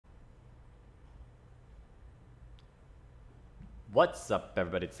What's up,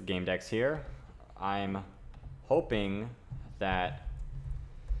 everybody? It's the Game Dex here. I'm hoping that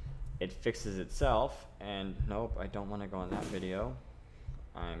it fixes itself, and nope, I don't want to go on that video.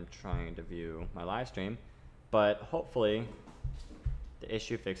 I'm trying to view my live stream, but hopefully the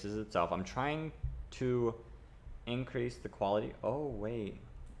issue fixes itself. I'm trying to increase the quality. Oh, wait.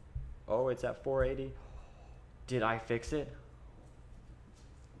 Oh, it's at 480. Did I fix it?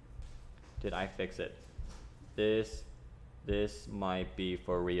 Did I fix it? This might be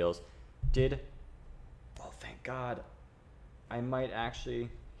for reals. Oh, thank God. It might have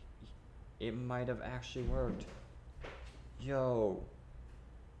actually worked. Yo.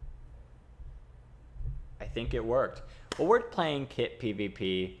 I think it worked. Well, we're playing Kit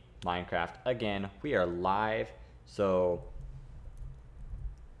PvP Minecraft. Again, we are live, so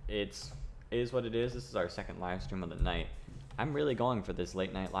it is what it is. This is our second live stream of the night. I'm really going for this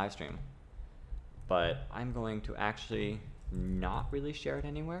late night live stream, but I'm going to actually not really share it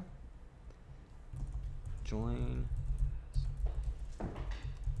anywhere. Join.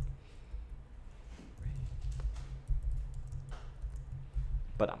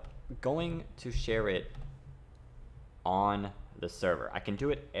 But I'm going to share it on the server. I can do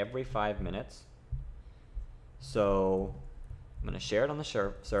it every 5 minutes. So I'm going to share it on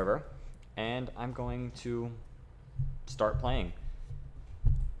the server, and I'm going to start playing.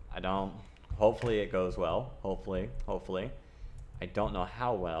 Hopefully it goes well. Hopefully. I don't know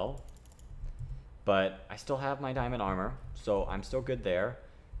how well, but I still have my diamond armor, so I'm still good there.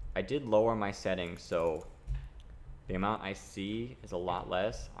 I did lower my settings, so the amount I see is a lot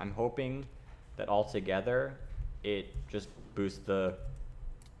less. I'm hoping that altogether it just boosts the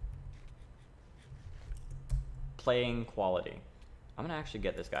playing quality. I'm gonna actually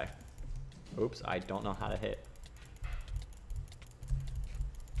get this guy. Oops, I don't know how to hit.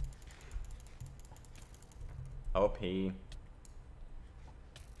 OP.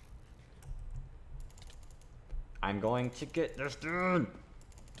 I'm going to get this dude.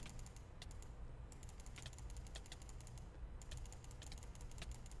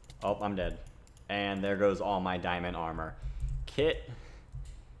 Oh, I'm dead. And there goes all my diamond armor. Kit,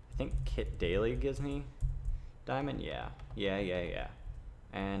 I think Kit Daily gives me diamond. Yeah.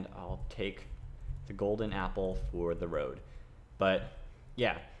 And I'll take the golden apple for the road. But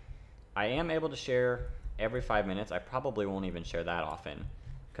yeah, I am able to share every 5 minutes. I probably won't even share that often,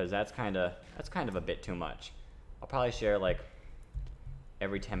 because that's kind of a bit too much. I'll probably share like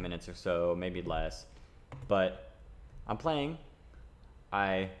every 10 minutes or so, maybe less. But I'm playing.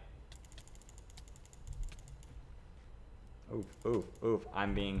 Oof.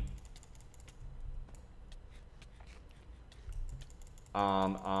 I'm being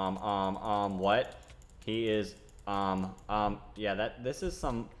what? He is yeah, this is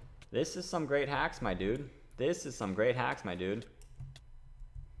some great hacks, my dude. This is some great hacks, my dude.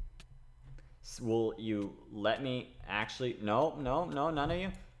 Will you let me actually? No, none of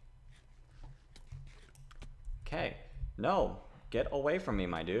you. Okay, no, get away from me,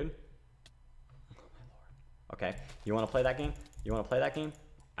 my dude. Oh, my lord. Okay, you want to play that game?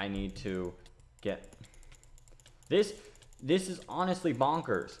 I need to get this. This is honestly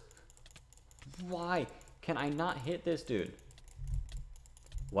bonkers. Why can I not hit this dude?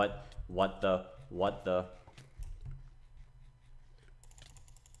 What the?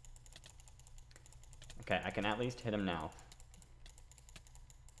 Okay, I can at least hit him now.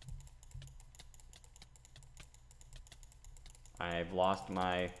 I've lost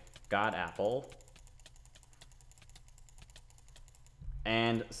my god apple.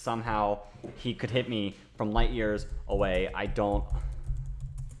 And somehow he could hit me from light years away.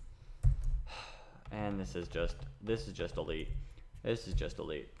 And this is just elite. This is just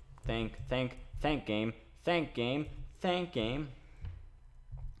elite. Thank game.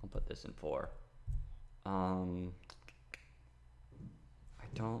 I'll put this in 4. I'm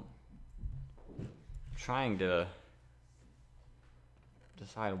trying to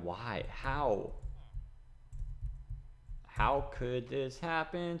decide why. How could this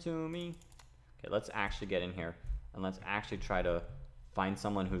happen to me? Okay, let's actually get in here and let's actually try to find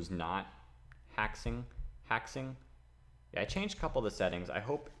someone who's not haxing. Yeah, I changed a couple of the settings. I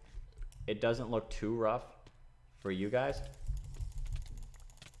hope it doesn't look too rough for you guys.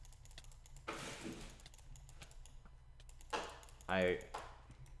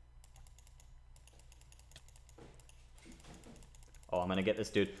 I'm gonna get this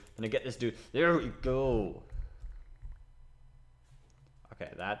dude. There we go.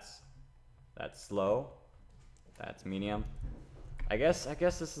 Okay, that's slow. That's medium. I guess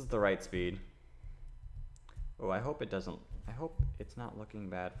this is the right speed. Oh, I hope it's not looking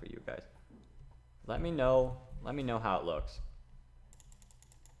bad for you guys. Let me know how it looks.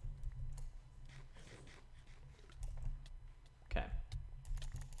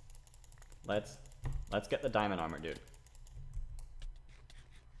 Let's get the diamond armor, dude.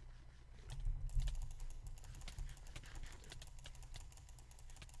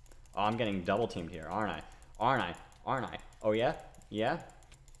 Oh, I'm getting double teamed here, aren't I? Aren't I? Aren't I? Oh yeah? Yeah?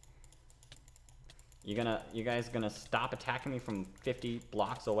 You guys gonna stop attacking me from 50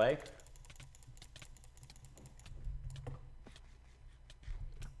 blocks away?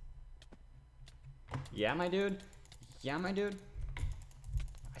 Yeah, my dude? Yeah, my dude?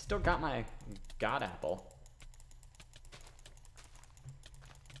 I still got my god apple.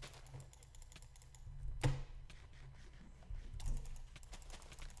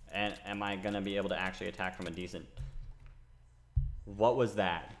 And am I gonna be able to actually attack from a decent... What was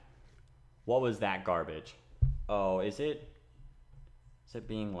that? What was that garbage? Oh, is it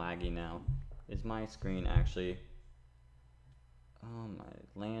being laggy now? Is my screen actually... Oh my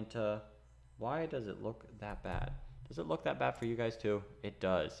Atlanta. Why does it look that bad? Does it look that bad for you guys too? It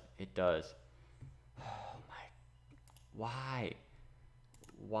does. It does. Oh my... Why?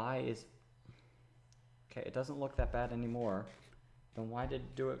 Why is... Okay, it doesn't look that bad anymore. Then why did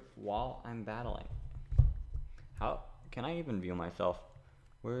it do it while I'm battling? How can I even view myself?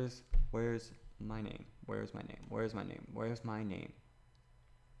 Where's my name? Where's my name? Where's my name? Where's my name?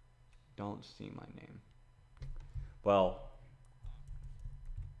 Don't see my name. Well,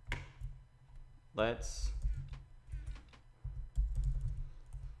 let's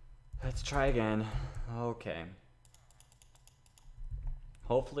try again. Okay.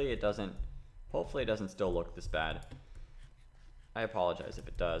 Hopefully it doesn't still look this bad. I apologize if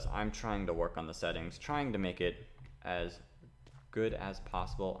it does. I'm trying to work on the settings, trying to make it as good as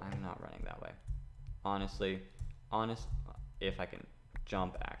possible. I'm not running that way. Honestly, if I can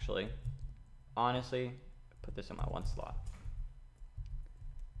jump actually. Honestly, put this in my one slot.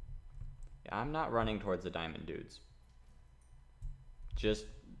 Yeah, I'm not running towards the diamond dudes. Just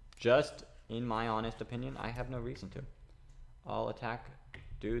in my honest opinion, I have no reason to. I'll attack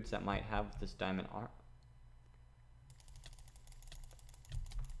dudes that might have this diamond armor.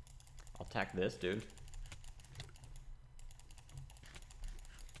 I'll attack this dude.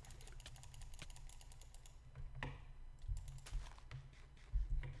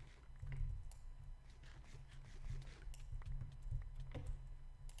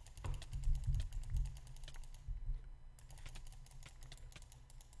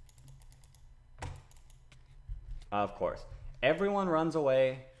 Of course. Everyone runs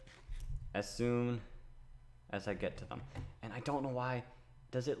away as soon as I get to them. And I don't know why.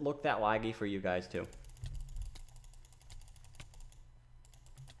 Does it look that laggy for you guys too?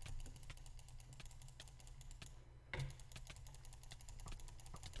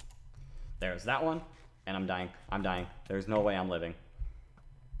 There's that one, and I'm dying. I'm dying. There's no way I'm living.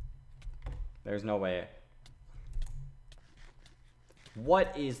 There's no way.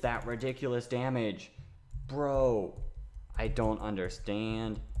 What is that ridiculous damage? Bro, I don't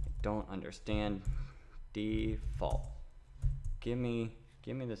understand. I don't understand. Default. Give me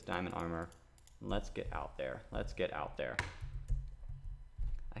this diamond armor. Let's get out there. Let's get out there.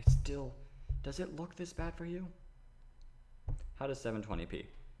 Does it look this bad for you? How does 720p?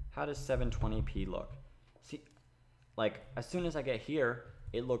 How does 720p look? See, like, as soon as I get here,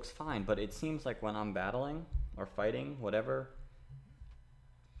 it looks fine, but it seems like when I'm battling or fighting, whatever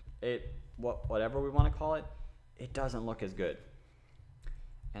we want to call it, it doesn't look as good.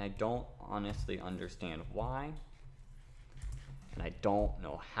 And I don't honestly understand why. And I don't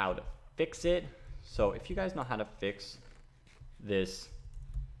know how to fix it. So if you guys know how to fix this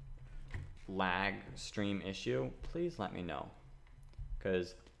lag stream issue, please let me know.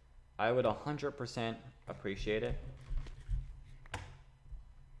 Because I would 100% appreciate it.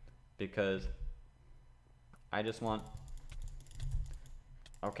 Because I just want...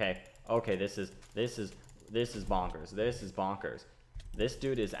 Okay, this is bonkers. This is bonkers. This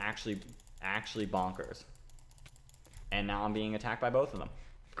dude is actually bonkers. And now I'm being attacked by both of them.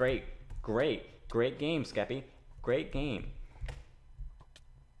 Great game, Skeppy. Great game.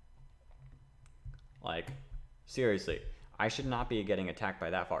 Like, seriously, I should not be getting attacked by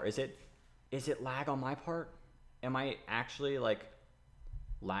that far. Is it lag on my part? Am I actually like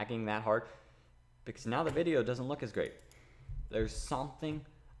lagging that hard? Because now the video doesn't look as great. There's something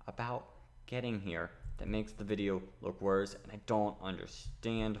about getting here that makes the video look worse, and I don't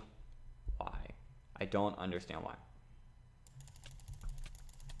understand why. I don't understand why.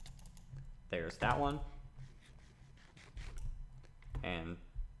 There's that one. And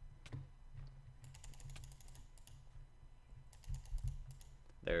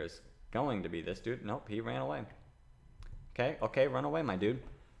there's going to be this dude. Nope, he ran away. Okay, run away, my dude.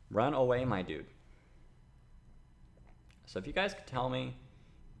 Run away, my dude. So if you guys could tell me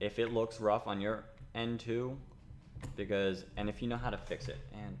if it looks rough on your end too, because, and if you know how to fix it.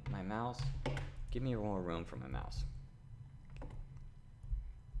 And my mouse, give me more room for my mouse.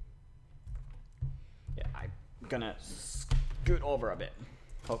 Yeah, I'm gonna scoot over a bit.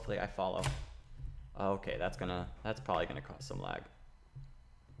 Hopefully I follow. Okay, that's probably gonna cause some lag.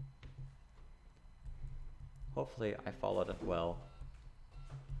 Hopefully I followed it well.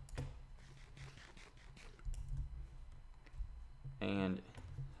 And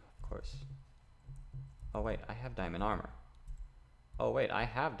of course, oh wait, I have diamond armor. Oh wait, I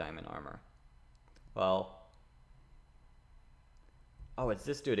have diamond armor. Well, oh, it's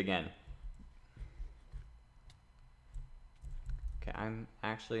this dude again. Okay, I'm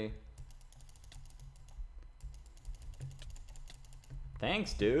actually,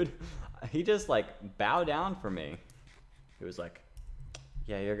 thanks, dude. He just like bowed down for me. He was like,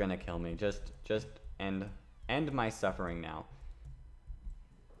 yeah, you're gonna kill me. Just end my suffering now.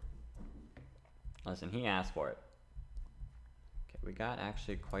 Listen, he asked for it. Okay, we got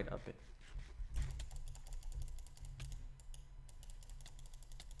actually quite a bit.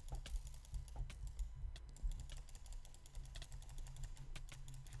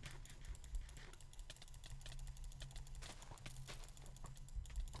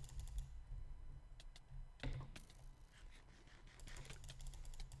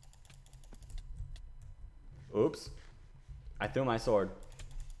 Oops. I threw my sword.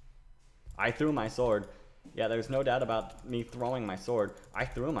 I threw my sword. Yeah, there's no doubt about me throwing my sword. I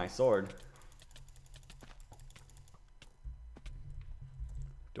threw my sword.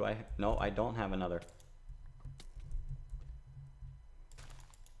 Do I? No, I don't have another.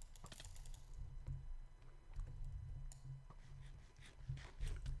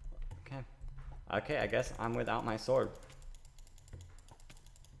 Okay. Okay, I guess I'm without my sword.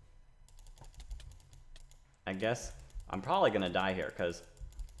 I guess I'm probably gonna die here, because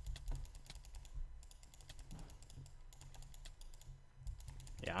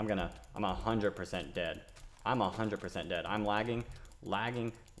yeah, I'm 100% dead. I'm 100% dead. I'm lagging.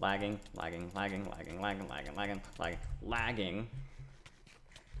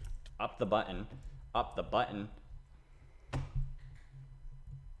 Up the button.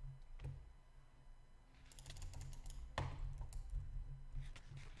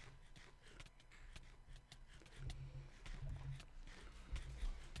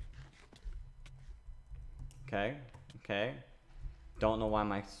 Okay. Don't know why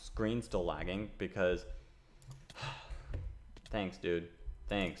my screen's still lagging, because thanks, dude.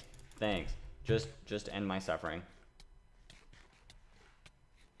 Thanks. Just end my suffering.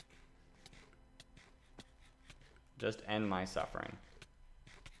 Just end my suffering.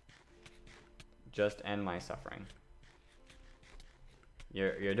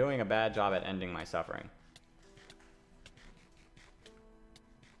 You're doing a bad job at ending my suffering.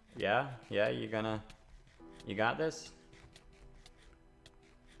 Yeah, you got this?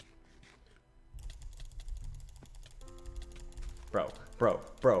 Bro.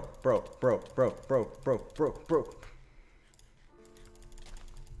 Bro.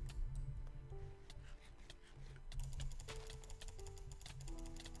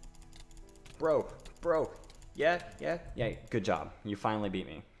 Yeah. Good job. You finally beat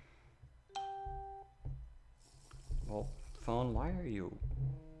me. Well, phone, why are you?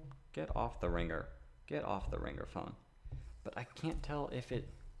 Get off the ringer. Get off the ringer, phone. But I can't tell if it...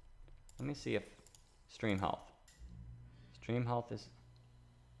 Let me see if... Stream health. Stream health is...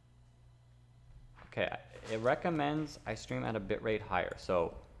 Okay, it recommends I stream at a bitrate higher,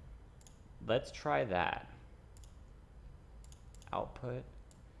 so let's try that. Output.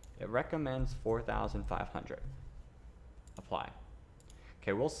 It recommends 4,500. Apply.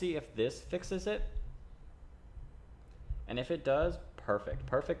 Okay, we'll see if this fixes it. And if it does, perfect.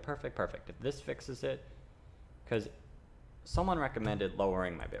 If this fixes it, because someone recommended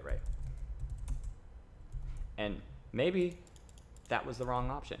lowering my bitrate. And maybe that was the wrong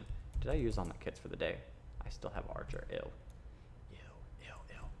option. Did I use all my kits for the day? I still have Archer. Ew.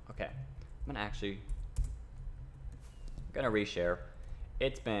 Okay, I'm gonna reshare.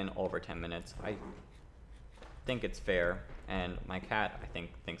 It's been over 10 minutes. I think it's fair, and my cat, I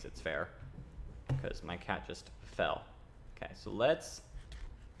think, thinks it's fair, because my cat just fell. Okay, so let's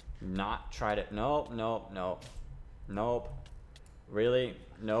not try to... Nope. Really?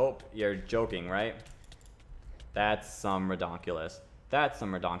 Nope. You're joking, right? That's some redonkulous. That's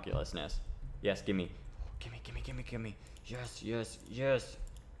some redonkulousness. Yes, gimme. Gimme. Yes.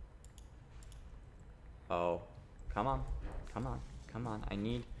 Oh, come on. I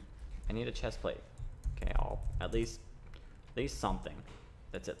need a chest plate. Okay, I'll at least something.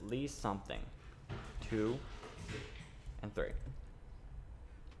 That's at least something. 2 and 3.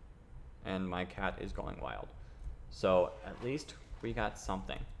 and my cat is going wild. So at least we got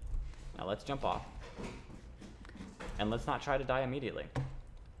something. Now let's jump off. And let's not try to die immediately.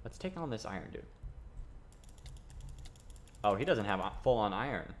 Let's take on this iron dude. Oh, he doesn't have full-on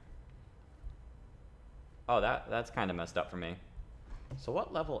iron. Oh, that's kind of messed up for me. So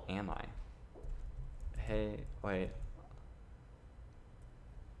what level am I? Hey, wait.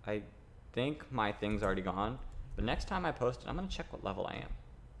 I think my thing's already gone. But next time I post it, I'm going to check what level I am.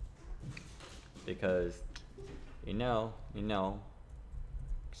 Because, you know,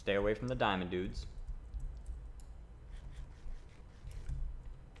 stay away from the diamond dudes.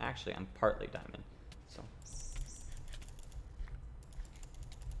 Actually, I'm partly diamond, so.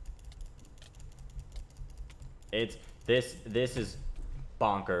 This is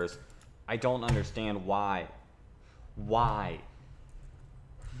bonkers. I don't understand why. Why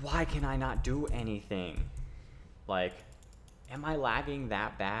can I not do anything? Like, am I lagging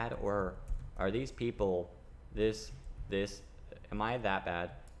that bad, or are these people am I that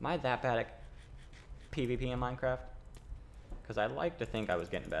bad? Am I that bad at PvP in Minecraft? Because I'd like to think I was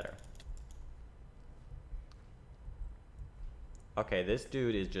getting better. Okay, this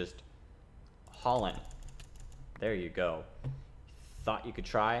dude is just hauling. There you go. Thought you could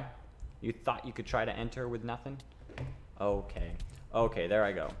try? You thought you could try to enter with nothing? Okay. Okay, there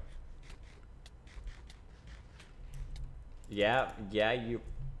I go. Yeah, you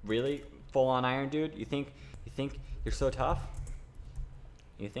really full on iron, dude? You think you're so tough?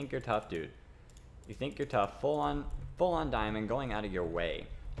 You think you're tough, dude? You think you're tough? Full on diamond, going out of your way.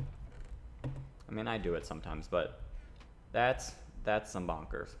 I mean, I do it sometimes, but that's some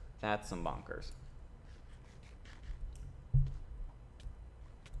bonkers. That's some bonkers.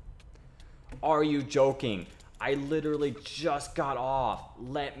 Are you joking? I literally just got off.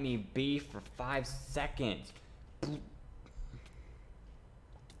 Let me be for 5 seconds.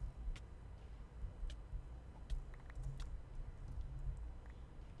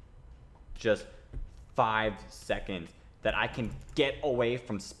 Just 5 seconds that I can get away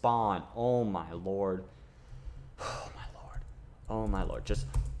from spawn. Oh my lord. Oh my lord. Oh my lord. Just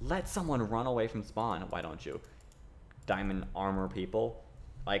let someone run away from spawn. Why don't you? Diamond armor people.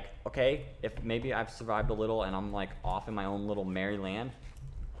 Like, okay, if maybe I've survived a little and I'm like off in my own little merry land.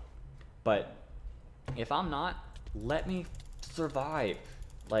 But if I'm not, let me survive.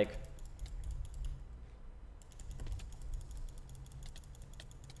 Like,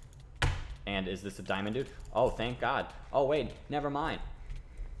 and is this a diamond dude? Oh, thank God. Oh, wait, never mind.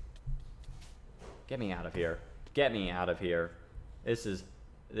 Get me out of here. Get me out of here. This is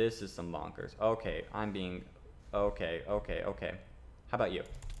some bonkers. Okay, I'm being, okay. How about you?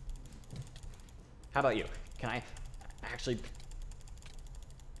 How about you? Can I actually,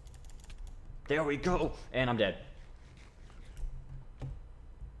 there we go, and I'm dead.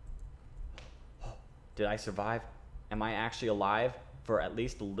 Did I survive? Am I actually alive for at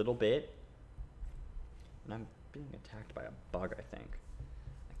least a little bit? And I'm being attacked by a bug, I think.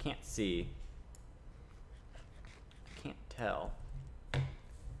 I can't see. I can't tell.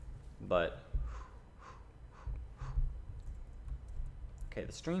 But okay,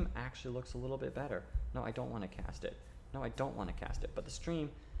 the stream actually looks a little bit better. No, I don't want to cast it. No, I don't want to cast it. But the stream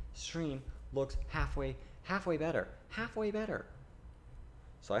looks halfway better. Halfway better.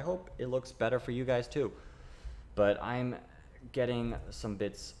 So I hope it looks better for you guys too. But I'm getting some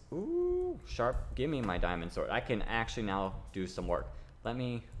bits. Ooh, sharp. Give me my diamond sword. I can actually now do some work. Let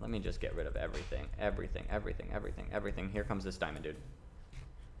me just get rid of everything. Everything. Here comes this diamond dude.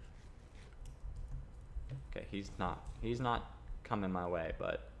 Okay, he's not coming my way,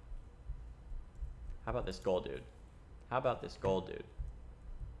 but how about this gold dude? How about this gold dude?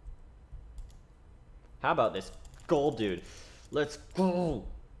 How about this gold dude? Let's go.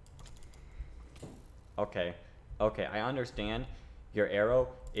 Okay, I understand your arrow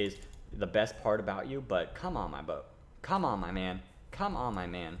is the best part about you, but come on, my boat. Come on, my man. Come on, my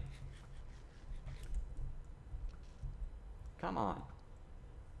man. Come on.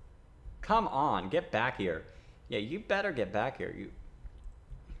 Come on, get back here. Yeah, you better get back here. You.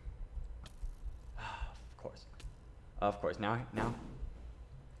 Of course. Now.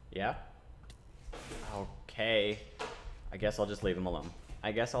 Yeah. Okay. I guess I'll just leave him alone.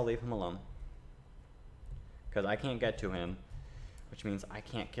 Because I can't get to him, which means I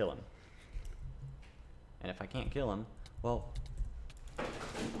can't kill him. And if I can't kill him, well.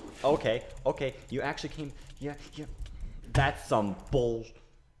 Okay. You actually came. Yeah. That's some bull.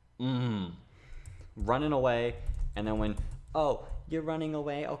 Running away, and then when, oh, you're running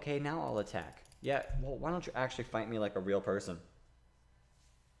away, okay, now I'll attack. Yeah, well, why don't you actually fight me like a real person?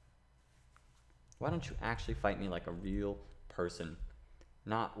 Why don't you actually fight me like a real person?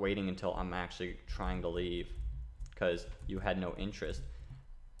 not waiting until I'm actually trying to leave because you had no interest.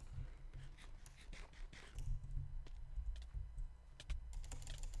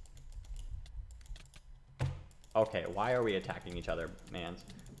 Okay, why are we attacking each other, mans?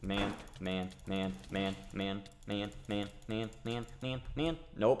 Man.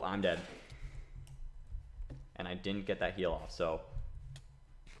 Nope, I'm dead. And I didn't get that heal off, so.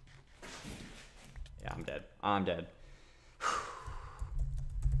 Yeah, I'm dead. I'm dead.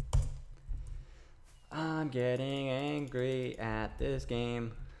 I'm getting angry at this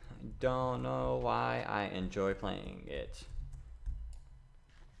game. I don't know why I enjoy playing it.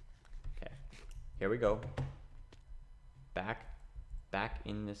 Okay, here we go. Back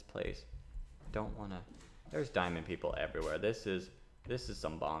in this place. Don't wanna. There's diamond people everywhere. This is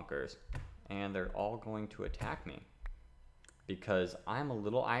some bonkers, and they're all going to attack me because I'm a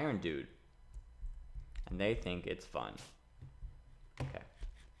little iron dude, and they think it's fun. Okay.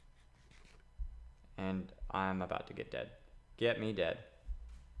 And I'm about to get dead. Get me dead.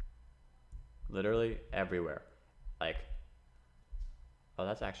 Literally everywhere. Like, oh,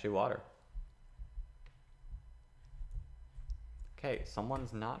 that's actually water. Okay,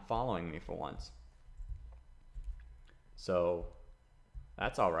 someone's not following me for once. So,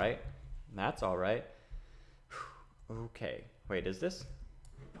 that's alright. That's alright. Okay, wait, is this?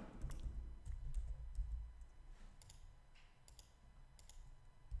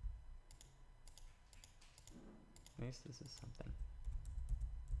 At least this is something.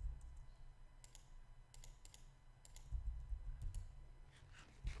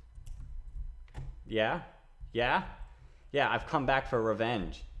 Yeah? Yeah? Yeah, I've come back for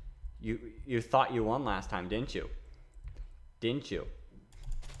revenge. You thought you won last time, didn't you? Didn't you?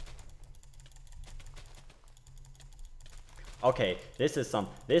 Okay, this is some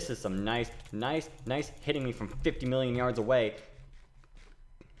nice hitting me from 50 million yards away.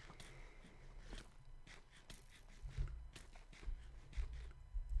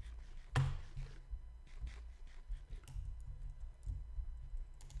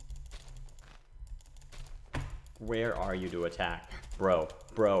 Where are you to attack? Bro,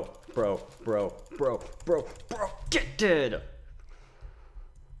 get dead!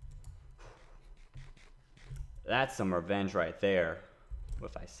 That's some revenge right there,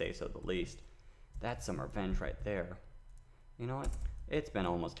 if I say so the least. That's some revenge right there. You know what? It's been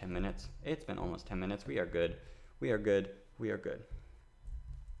almost 10 minutes. It's been almost 10 minutes. We are good. We are good. We are good.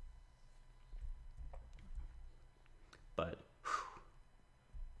 But, whew,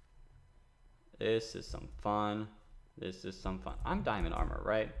 this is some fun. This is some fun. I'm diamond armor,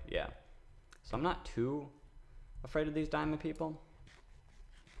 right? Yeah. So I'm not too afraid of these diamond people.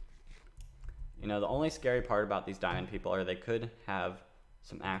 You know, the only scary part about these diamond people are they could have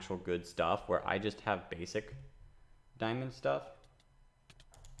some actual good stuff where I just have basic diamond stuff.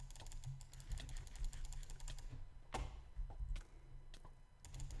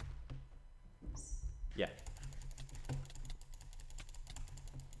 Yeah.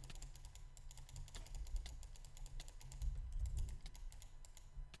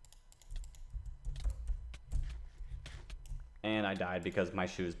 And I died because my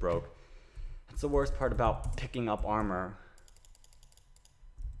shoes broke. That's the worst part about picking up armor.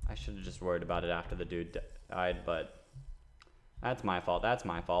 I should have just worried about it after the dude died, but that's my fault. That's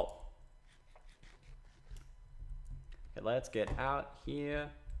my fault. Okay, let's get out here.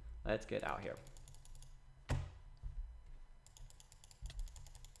 Let's get out here.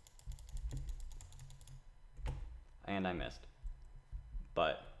 And I missed.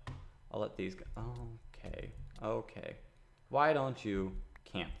 But I'll let these go. Okay. Okay. Why don't you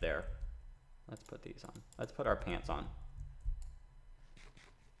camp there? Let's put these on. Let's put our pants on.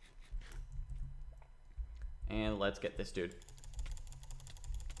 And let's get this dude.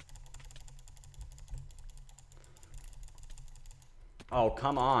 Oh,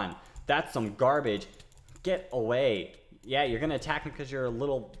 come on. That's some garbage. Get away. Yeah, you're gonna attack me because you're a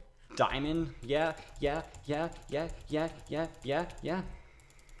little diamond? Yeah. Yeah.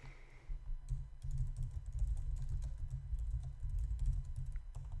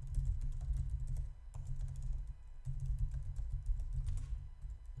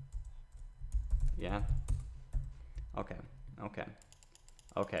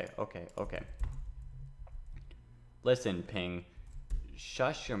 Okay. Listen, Ping.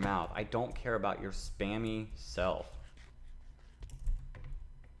 Shush your mouth. I don't care about your spammy self.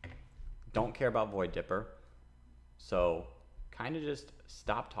 Don't care about Void Dipper. So, kind of just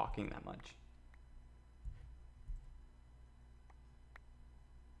stop talking that much.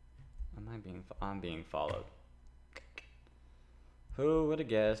 I'm being followed. Who would have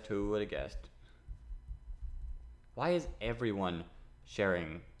guessed? Who would have guessed? Why is everyone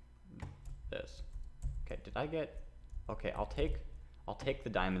sharing this. Okay, did I get... Okay, I'll take the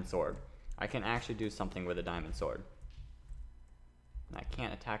diamond sword. I can actually do something with a diamond sword. And I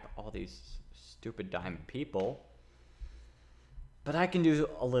can't attack all these stupid diamond people. But I can do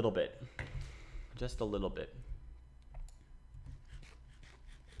a little bit. Just a little bit.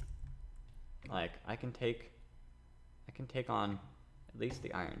 Like, I can take on at least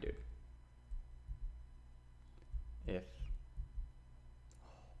the iron dude. If...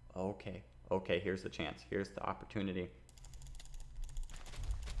 Okay. Okay, here's the chance. Here's the opportunity.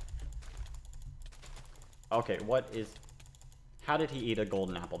 Okay, what is... How did he eat a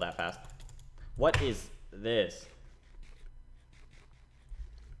golden apple that fast? What is this?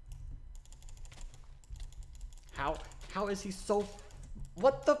 How is he so...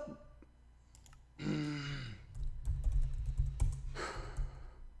 What the...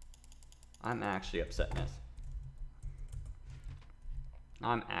 I'm actually upsetness.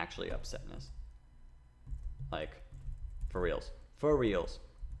 I'm actually upsetness. Like, for reals. For reals.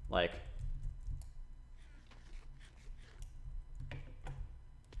 Like...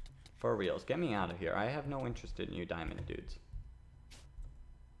 For reals. Get me out of here. I have no interest in you diamond dudes.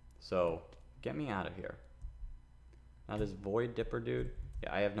 So, get me out of here. Now this void dipper dude,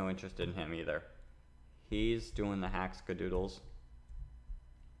 yeah, I have no interest in him either. He's doing the hack-skadoodles.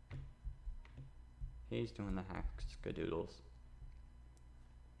 He's doing the hack-skadoodles.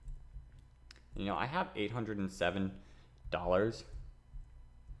 You know, I have $807,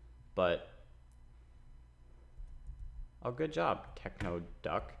 but... Oh, good job, Techno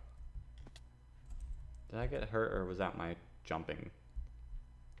Duck. Did I get hurt, or was that my jumping?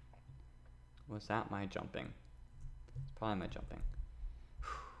 Was that my jumping? It's probably my jumping.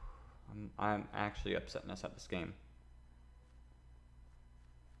 I'm actually upsetness at this game.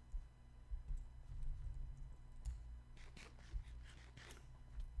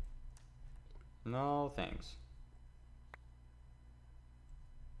 No thanks.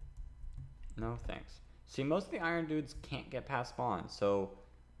 No thanks. See, most of the iron dudes can't get past spawn, so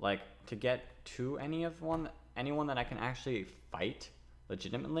like to get to anyone that I can actually fight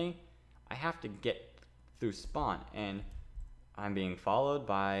legitimately, I have to get through spawn, and I'm being followed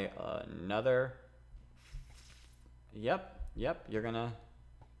by another... Yep, you're gonna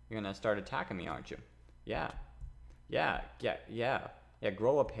start attacking me, aren't you? Yeah,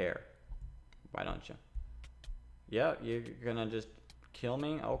 grow up hair. Why don't you? Yeah, you're gonna just kill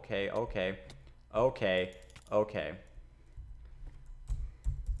me? Okay. Okay,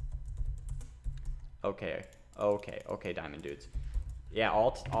 diamond dudes. Yeah,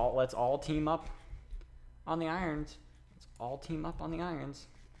 let's all team up on the irons. Let's all team up on the irons.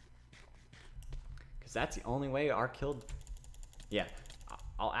 Because that's the only way our kill... Yeah,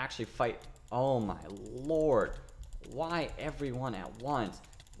 I'll actually fight... Oh my lord. Why everyone at once?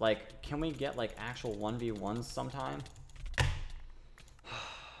 Like, can we get like actual 1v1s sometime?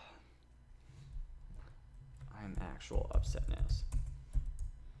 I'm actual upsetness.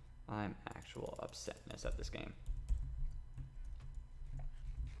 I'm actual upsetness at this game.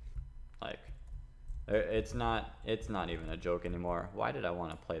 Like, it's not even a joke anymore. Why did I want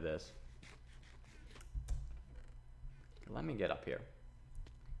to play this? Let me get up here.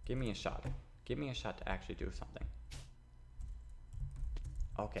 Give me a shot. Give me a shot to actually do something.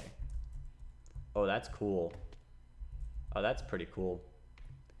 Okay. Oh, that's cool. Oh, that's pretty cool.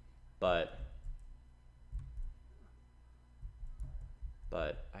 But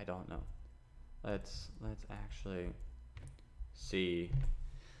I don't know. Let's actually see.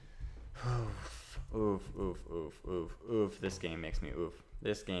 Oof. This game makes me oof.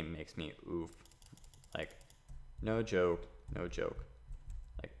 This game makes me oof. Like, no joke.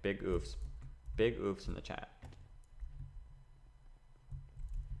 Like, big oofs. Big oofs in the chat.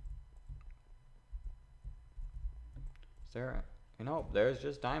 Is there, you know, there's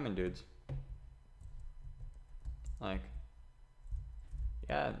just diamond dudes. Like,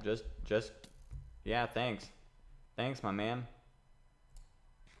 yeah, just, yeah, thanks. Thanks, my man.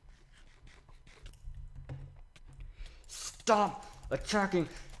 Stop attacking.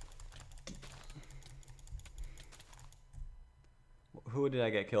 Who did I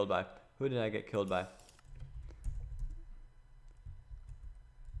get killed by? Who did I get killed by?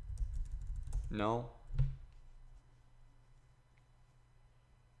 No.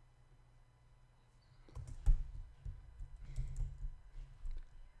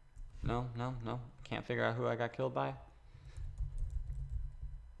 No. Can't figure out who I got killed by.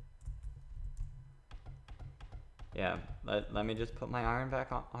 Yeah, let me just put my armor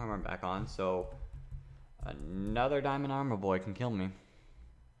back on so another diamond armor boy can kill me.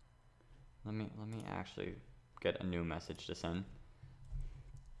 Let me actually get a new message to send.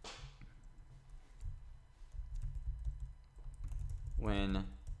 when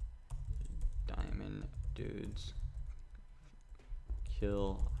diamond dudes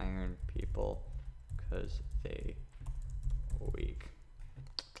kill iron people because they weak.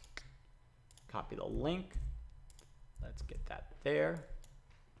 Copy the link. Let's get that there.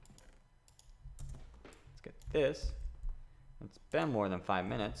 Let's get this. It's been more than 5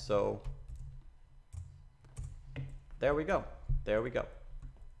 minutes, so there we go. There we go.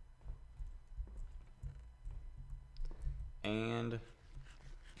 And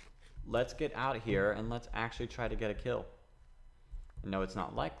let's get out of here and let's actually try to get a kill. I know it's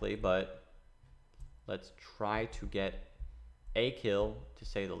not likely, but let's try to get a kill, to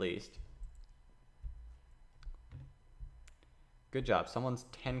say the least. Good job. Someone's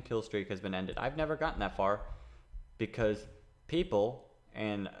 10 kill streak has been ended. I've never gotten that far because people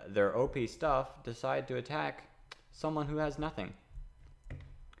and their OP stuff decide to attack someone who has nothing.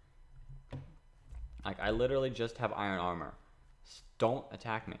 Like, I literally just have iron armor. Don't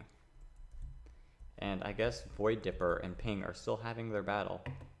attack me. And I guess Void Dipper and Ping are still having their battle.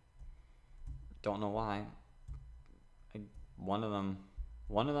 Don't know why. One of them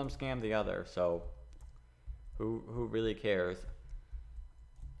scammed the other, so who really cares?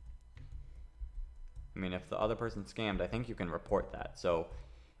 I mean, if the other person scammed, I think you can report that. So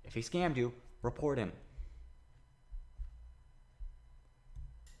if he scammed you, report him.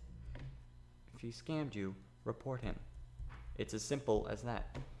 If he scammed you, report him. It's as simple as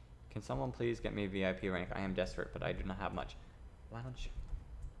that. Can someone please get me VIP rank? I am desperate, but I do not have much. Why don't you?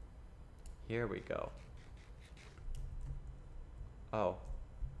 Here we go. Oh,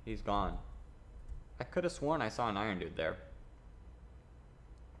 he's gone. I could have sworn I saw an iron dude there.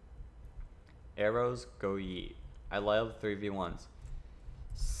 Arrows go yeet. I love 3v1s.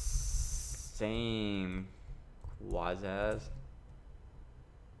 Same. Quazaz.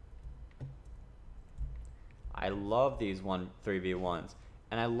 I love these 3v1s.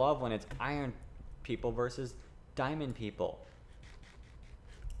 And I love when it's iron people versus diamond people.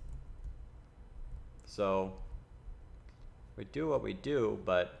 So we do what we do,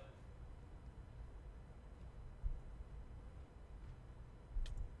 but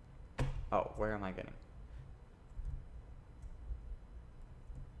oh, where am I getting?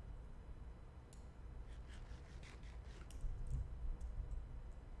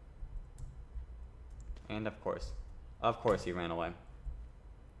 And of course he ran away.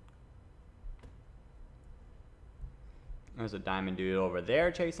 There's a diamond dude over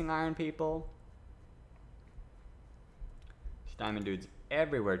there chasing iron people. There's diamond dudes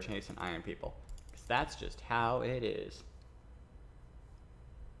everywhere chasing iron people. 'Cause that's just how it is.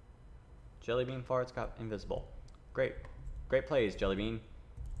 Jellybean farts got invisible. Great. Great plays, Jellybean.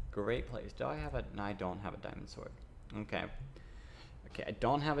 Great plays. Do I have a... No, I don't have a diamond sword. Okay. Okay, I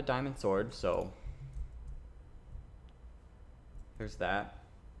don't have a diamond sword, so... There's that.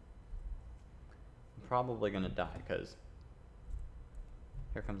 I'm probably gonna die, because...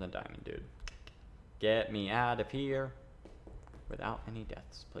 Here comes a diamond dude. Get me out of here. Without any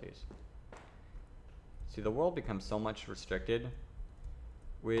deaths, please. See, the world becomes so much restricted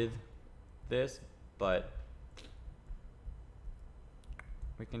with this, but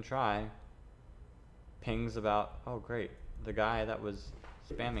we can try. Pings about, oh great, the guy that was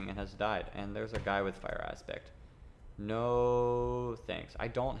spamming it has died, and there's a guy with fire aspect. No thanks. I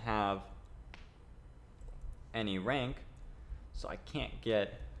don't have any rank, so I can't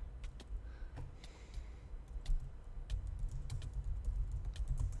get...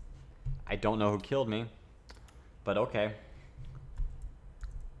 I don't know who killed me, but okay.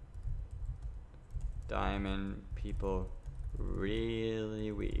 Diamond people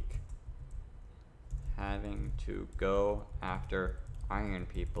really weak. Having to go after iron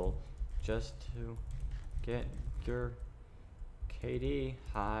people just to get your KD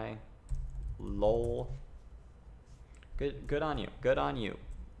high. Lol. Good on you. Good on you,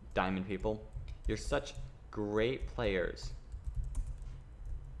 diamond people. You're such great players.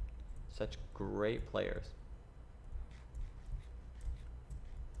 Such great players.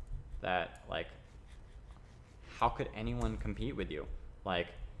 That, like, how could anyone compete with you? Like,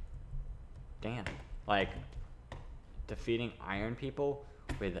 damn. Like, defeating iron people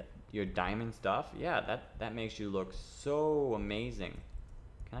with your diamond stuff? Yeah, that makes you look so amazing.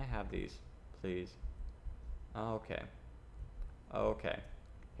 Can I have these, please? Okay. Okay.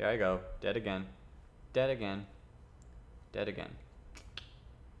 Here I go. Dead again. Dead again. Dead again.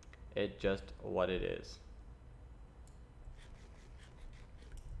 It's just what it is.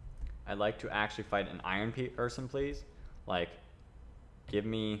 I'd like to actually fight an iron person, please. Like, give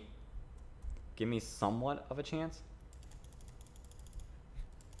me somewhat of a chance.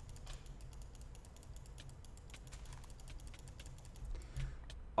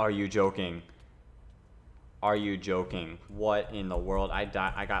 Are you joking? Are you joking? What in the world? I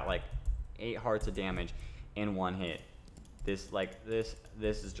got like 8 hearts of damage in one hit. This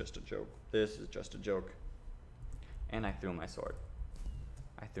is just a joke. This is just a joke. And I threw my sword.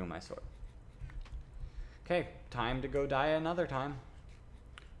 I threw my sword. Okay, time to go die another time.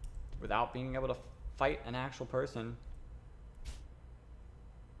 Without being able to fight an actual person.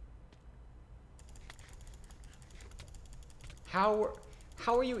 How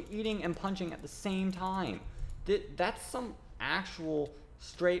are you eating and punching at the same time? That's some actual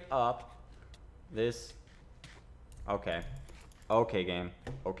straight up this. Okay. Okay, game.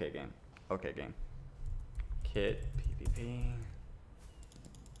 Okay, game. Okay, game. Kit, PvP.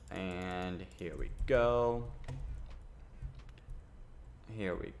 And here we go.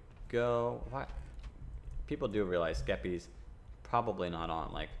 Here we go. What? People do realize Skeppy's probably not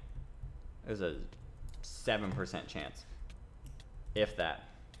on. Like, there's a 7% chance. If that.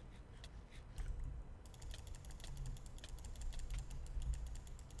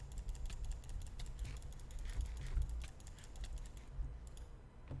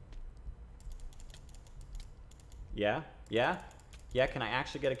 Yeah? Yeah? Yeah, can I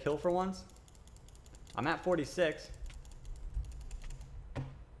actually get a kill for once? I'm at 46.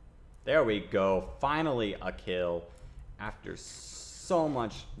 There we go. Finally a kill. After so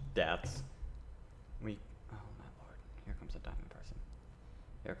much deaths. Oh my lord. Here comes a diamond person.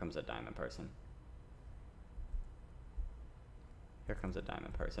 Here comes a diamond person. Here comes a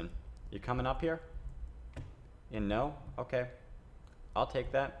diamond person. You coming up here? You know? Okay. I'll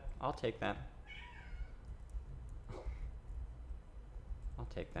take that. I'll take that. I'll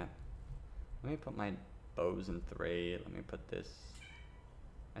take that. Let me put my bows in 3. Let me put this.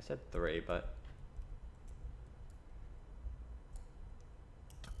 I said 3, but.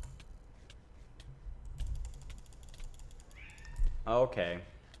 Okay.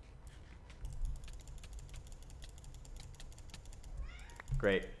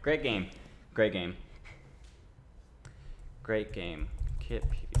 Great. Great game. Great game. Great game. Kit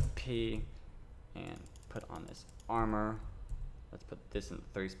PvP. And put on this armor. Let's put this in the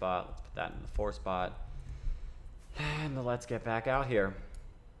 3 spot. Let's put that in the 4 spot. And let's get back out here.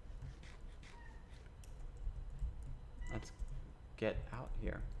 Let's get out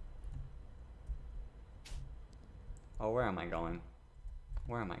here. Oh, where am I going?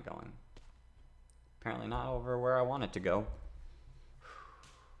 Where am I going? Apparently not over where I want it to go.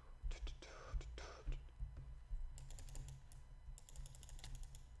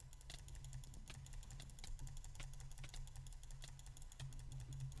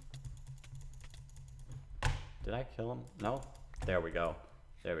 Did I kill him? No? There we go.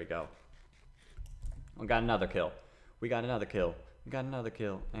 There we go. We got another kill. We got another kill. We got another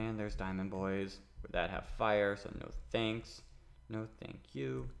kill. And there's diamond boys that have fire, so no thanks. No thank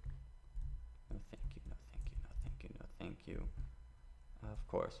you. No thank you, no thank you, no thank you, no thank you. Of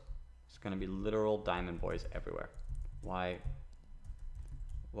course. It's gonna be literal diamond boys everywhere. Why?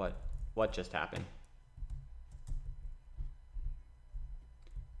 What just happened?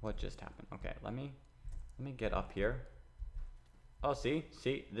 What just happened? Okay, let me get up here. Oh, see,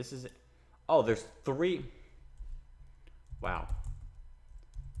 this is it. Oh, there's 3. Wow.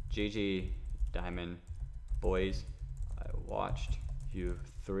 GG, diamond boys. I watched you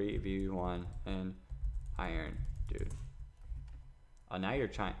 3v1 and iron, dude. Oh, now you're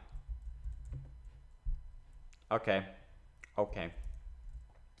trying. Okay. Okay.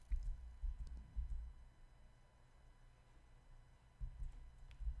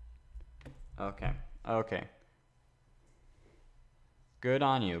 Okay. Okay. Good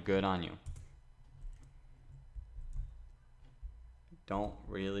on you. Good on you. Don't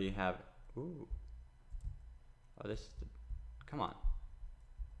really have. Ooh. Oh, this is the. Come on.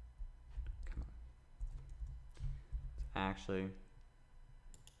 Come on. Let's actually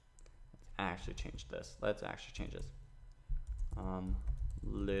change this. Let's actually change this.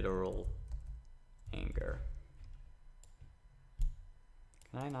 Literal anger.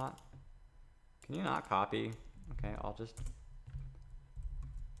 Can I not? Can you not copy? Okay, I'll just.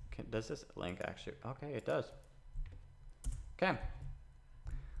 Does this link actually? Okay, it does. Okay.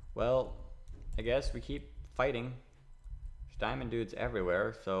 Well, I guess we keep fighting. There's diamond dudes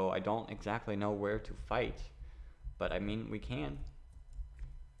everywhere, so I don't exactly know where to fight. But I mean, we can.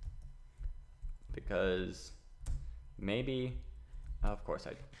 Because maybe, of course,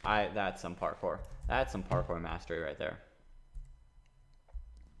 that's some parkour. That's some parkour mastery right there.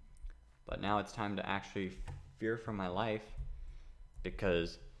 But now it's time to actually fear for my life,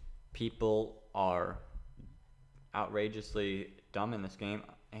 because people are outrageously dumb in this game.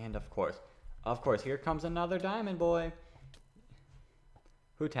 And of course, here comes another diamond boy.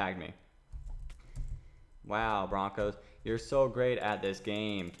 Who tagged me? Wow, Broncos. You're so great at this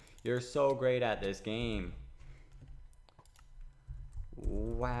game. You're so great at this game.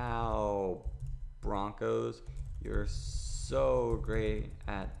 Wow, Broncos. You're so great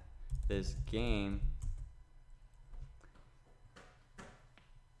at this game.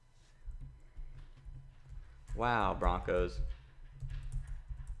 Wow, Broncos.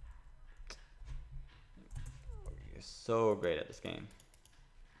 You're so great at this game.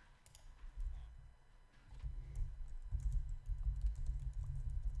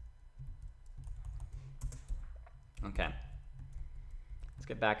 Okay. Let's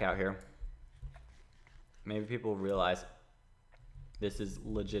get back out here. Maybe people realize this is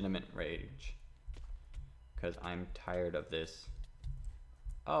legitimate rage. Because I'm tired of this.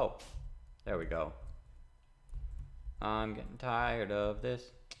 Oh, there we go. I'm getting tired of this.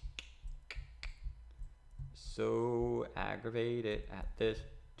 So aggravated at this.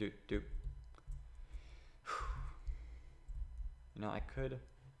 Doop doop. You know, I could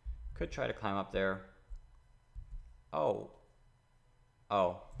try to climb up there. Oh,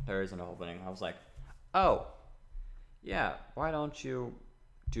 there is an opening. I was like, oh, yeah, why don't you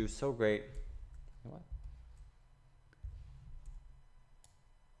do so great? What?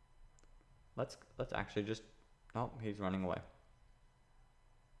 Let's actually just, oh, he's running away.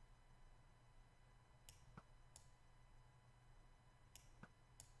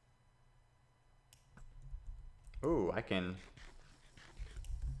 Ooh, I can.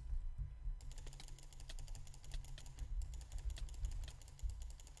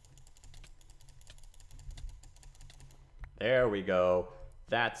 There we go.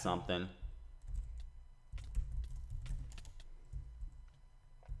 That's something.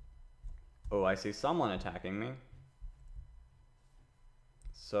 Oh, I see someone attacking me.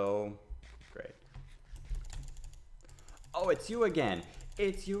 So, great. Oh, it's you again.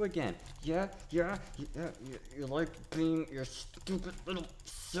 It's you again. Yeah, you like being your stupid little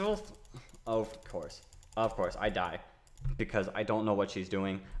self. Of course, I die because I don't know what she's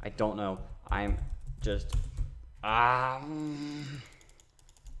doing. I don't know. I'm just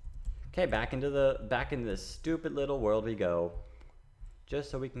okay. Back into the stupid little world we go,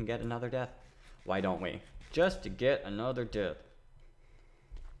 just so we can get another death. Why don't we? Just to get another death.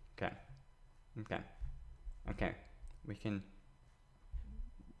 Okay. We can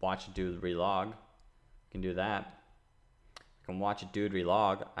watch a dude relog. We can do that. We can watch a dude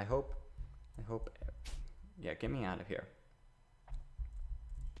relog. I hope. Yeah, get me out of here.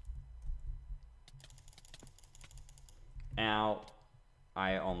 Ow.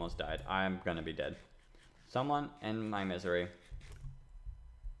 I almost died. I'm gonna be dead. Someone end my misery.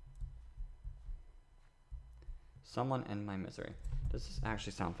 Someone end my misery. Does this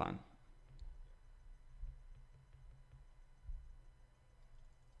actually sound fine?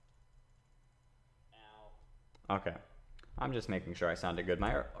 Ow. Okay. I'm just making sure I sounded good.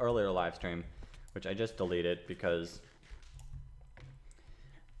 My earlier live stream, which I just deleted because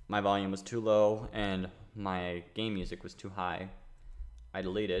my volume was too low and my game music was too high, I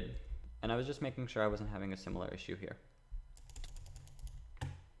deleted, and I was just making sure I wasn't having a similar issue here.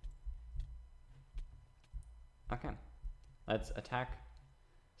 Okay, let's attack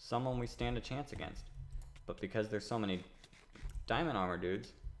someone we stand a chance against. But because there's so many diamond armor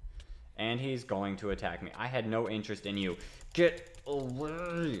dudes, and he's going to attack me. I had no interest in you. Get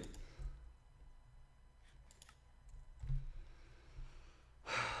away!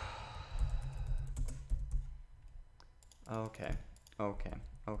 Okay.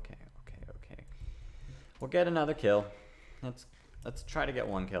 We'll get another kill. Let's try to get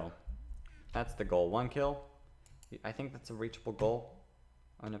one kill. That's the goal. One kill. I think that's a reachable goal.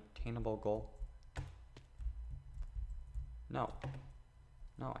 An obtainable goal. No,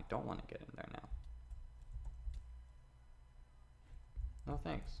 I don't want to get in there now. No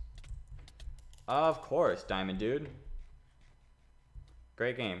thanks. Of course, Diamond Dude.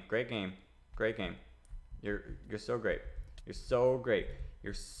 Great game. You're so great. You're so great.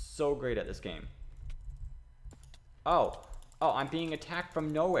 You're so great at this game. Oh, I'm being attacked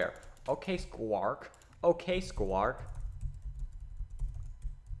from nowhere. Okay, Squark.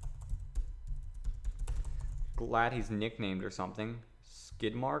 Glad he's nicknamed or something.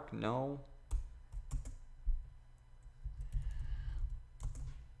 Skidmark? No.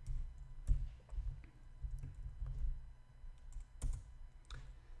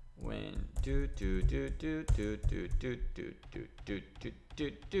 When do.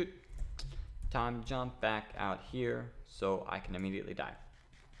 Time to jump back out here so I can immediately die.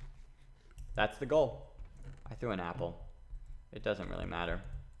 That's the goal. I threw an apple. It doesn't really matter.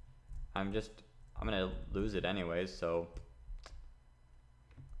 I'm gonna lose it anyways, so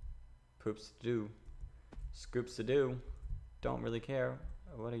Poops to do. Scoops to do. Don't really care.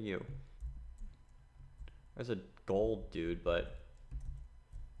 What are you? There's a gold dude, but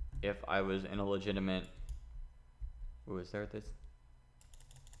if I was in a legitimate... Ooh, is there this?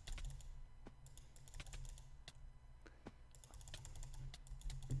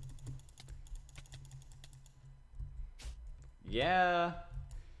 Yeah.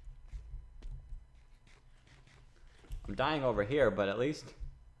 I'm dying over here, but at least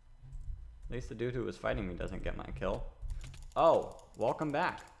the dude who was fighting me doesn't get my kill. Oh, welcome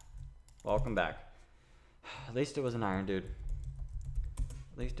back. Welcome back. At least it was an iron dude.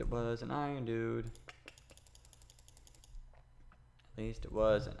 At least it was an iron dude. At least it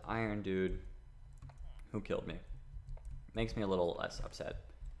was an iron dude who killed me. Makes me a little less upset.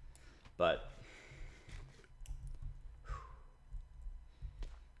 But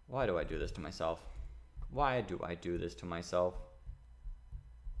why do I do this to myself? Why do I do this to myself?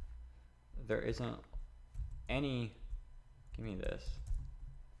 There isn't any... Give me this.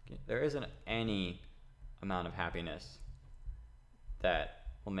 There isn't any amount of happiness that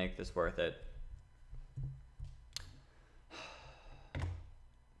will make this worth it.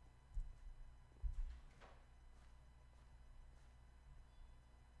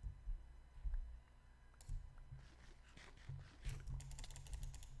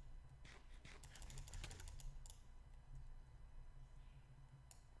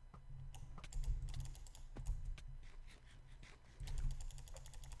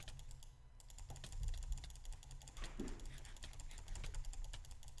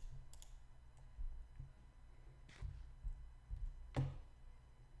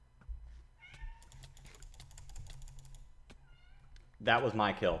 That was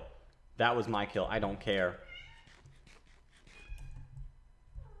my kill. That was my kill. I don't care.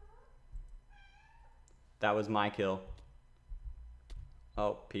 That was my kill.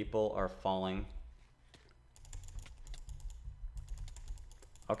 Oh, people are falling.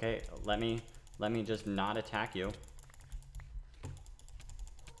 Okay, let me just not attack you.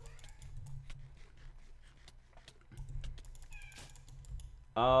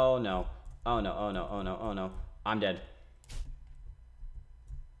 Oh no. Oh no, oh no, oh no, oh no. I'm dead.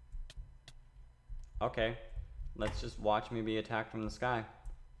 Okay, let's just watch me be attacked from the sky.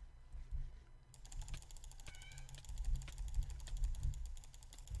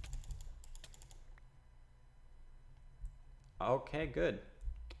 Okay, good.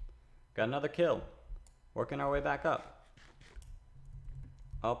 Got another kill. Working our way back up.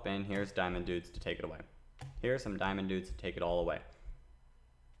 Oh, and here's diamond dudes to take it away. Here's some diamond dudes to take it all away.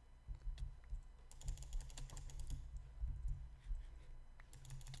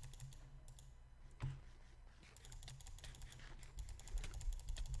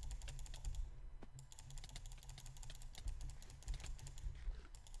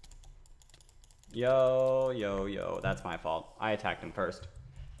 Yo, yo, yo, that's my fault. I attacked him first.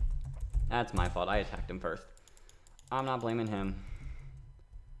 That's my fault. I attacked him first. I'm not blaming him.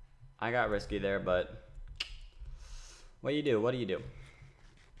 I got risky there, but what do you do? What do you do?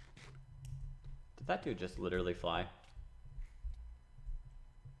 Did that dude just literally fly?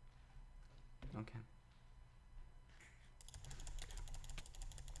 Okay.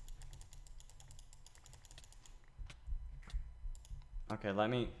 Okay, let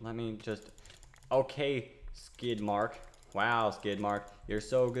me just... Okay, Skid Mark. Wow, Skid Mark, you're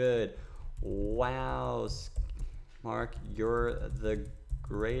so good. Wow, Mark, you're the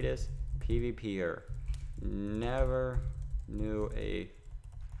greatest PvPer. Never knew a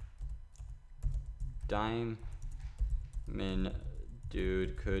diamond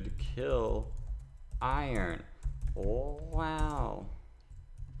dude could kill iron. Oh, wow.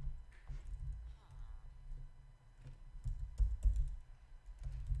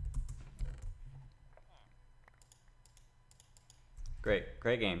 Great,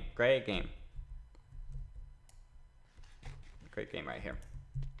 great game, great game. Great game right here.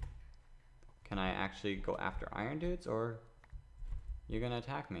 Can I actually go after iron dudes, or you're gonna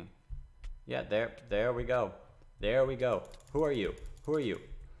attack me? Yeah, there we go. There we go. Who are you? Who are you?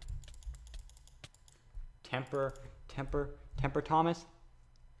 Temper Thomas?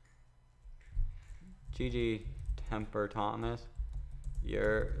 GG, Temper Thomas.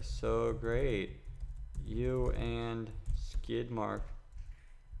 You're so great. You and Skid Mark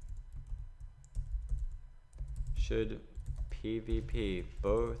should PvP.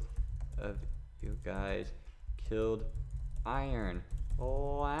 Both of you guys killed iron.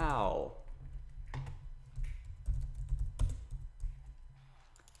 Wow.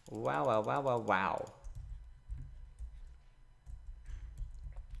 Wow, wow, wow, wow, wow.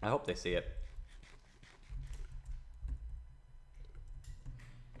 I hope they see it.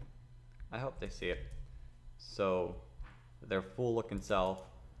 I hope they see it. So their fool looking self,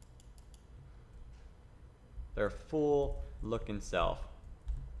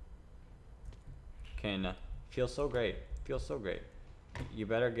 can feel so great. Feel so great. You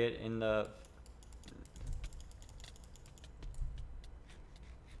better get in the.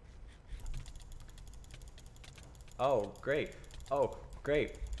 Oh, great. Oh,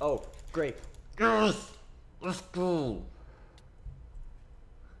 great. Oh, great. Yes! Let's go!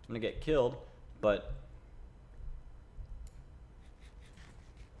 I'm gonna get killed, but.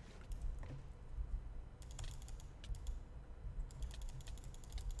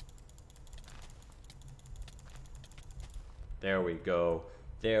 There we go.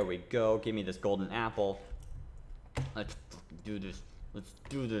 There we go. Give me this golden apple. Let's do this. Let's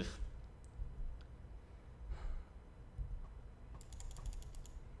do this.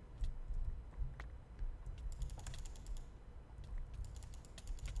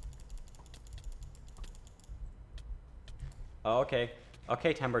 Oh, okay.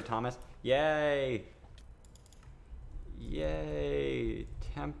 Okay, Tempered Thomas. Yay! Yay!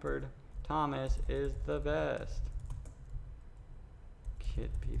 Tempered Thomas is the best.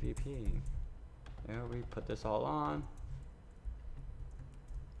 Kit PvP. There we put this all on.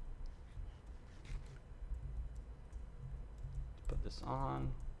 Put this on.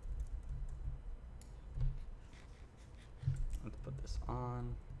 Let's put this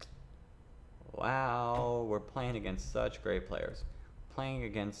on. Wow, we're playing against such great players. Playing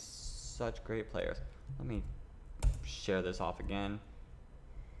against such great players. Let me share this off again.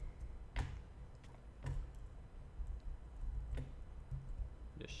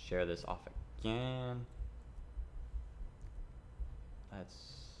 Just share this off again. Let's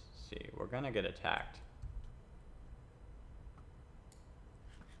see, we're gonna get attacked.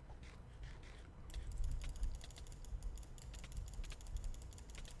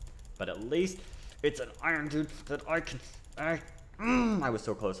 But at least it's an iron dude that I can. I was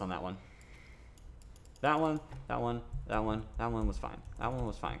so close on that one. That one was fine. That one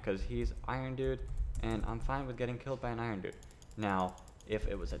was fine because he's iron dude, and I'm fine with getting killed by an iron dude. Now, if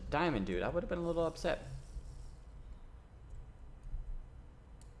it was a diamond dude, I would have been a little upset.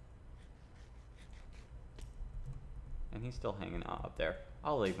 And he's still hanging out up there.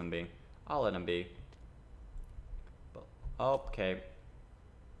 I'll leave him be. I'll let him be. But, okay.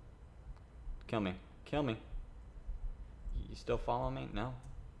 Kill me. Kill me. You still follow me? No?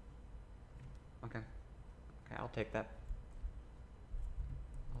 Okay. Okay, I'll take that.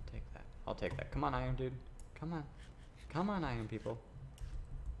 I'll take that. I'll take that. Come on, iron dude. Come on. Come on, iron people.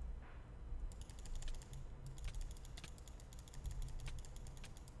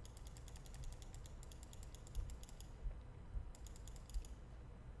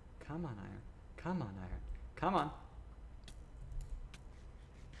 Come on, iron. Come on, iron. Come on.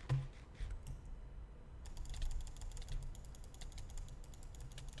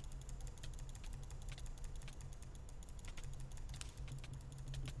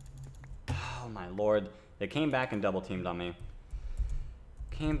 Oh my lord. They came back and double teamed on me.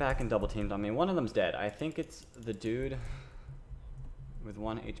 Came back and double teamed on me. One of them's dead. I think it's the dude with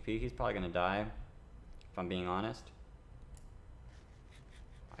 1 HP. He's probably gonna die, if I'm being honest.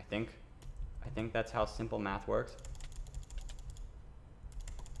 I think that's how simple math works.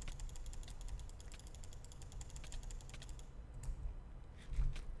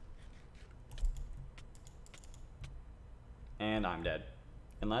 And I'm dead.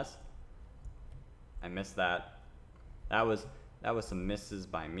 Unless I missed that. That was some misses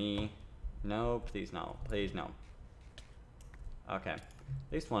by me. No, please no. Please no. Okay. At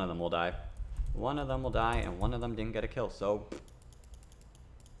least one of them will die. One of them will die, and one of them didn't get a kill, so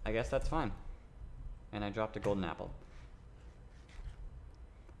I guess that's fine. And I dropped a golden apple.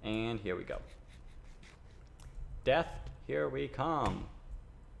 And here we go. Death, here we come.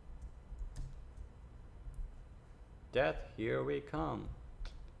 Death, here we come.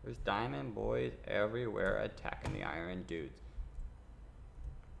 There's diamond boys everywhere attacking the iron dudes.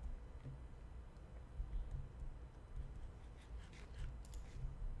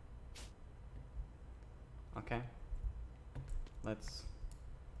 Okay. Let's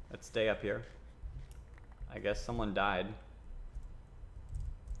stay up here. I guess someone died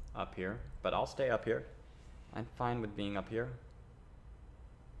up here, but I'll stay up here. I'm fine with being up here.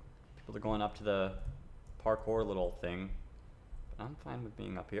 People are going up to the parkour little thing, but I'm fine with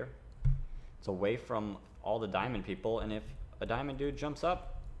being up here. It's away from all the diamond people, and if a diamond dude jumps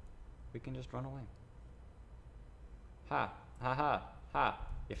up, we can just run away. Ha, ha, ha, ha,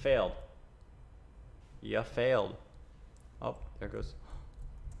 you failed. You failed. Oh, there goes.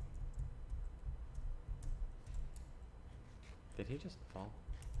 Did he just fall?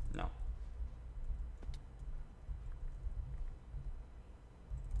 No.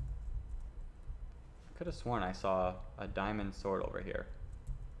 could have sworn I saw a diamond sword over here.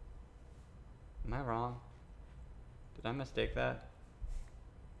 Am I wrong? Did I mistake that?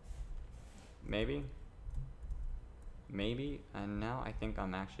 Maybe? Maybe, and now I think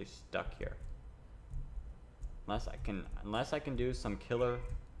I'm actually stuck here. Unless I can do some killer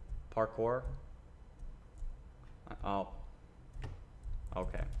parkour. Oh.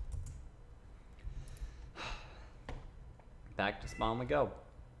 Okay. Back to spawn we go.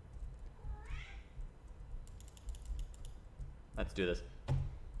 Let's do this.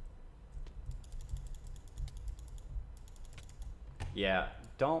 Yeah,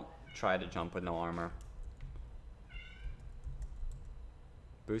 don't try to jump with no armor.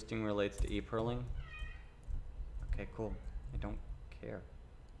 Boosting relates to e-purling. Okay, cool. I don't care.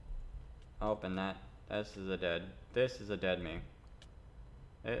 Oh, and this is a dead me.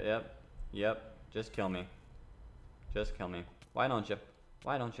 Yep. Just kill me. Just kill me. Why don't you?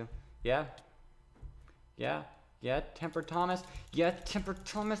 Why don't you? Yeah? Temper Thomas. Yeah, Temper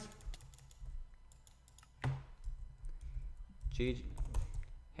Thomas. GG.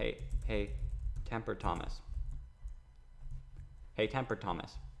 Hey, Temper Thomas. Hey, Temper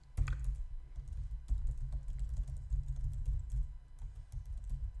Thomas.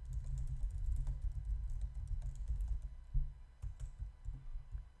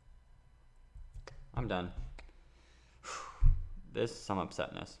 I'm done. This is some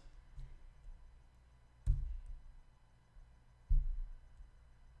upsetness.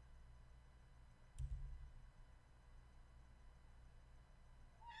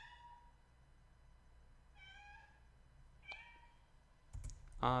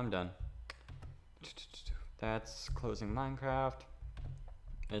 I'm done. That's closing Minecraft.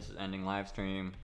 This is ending live stream.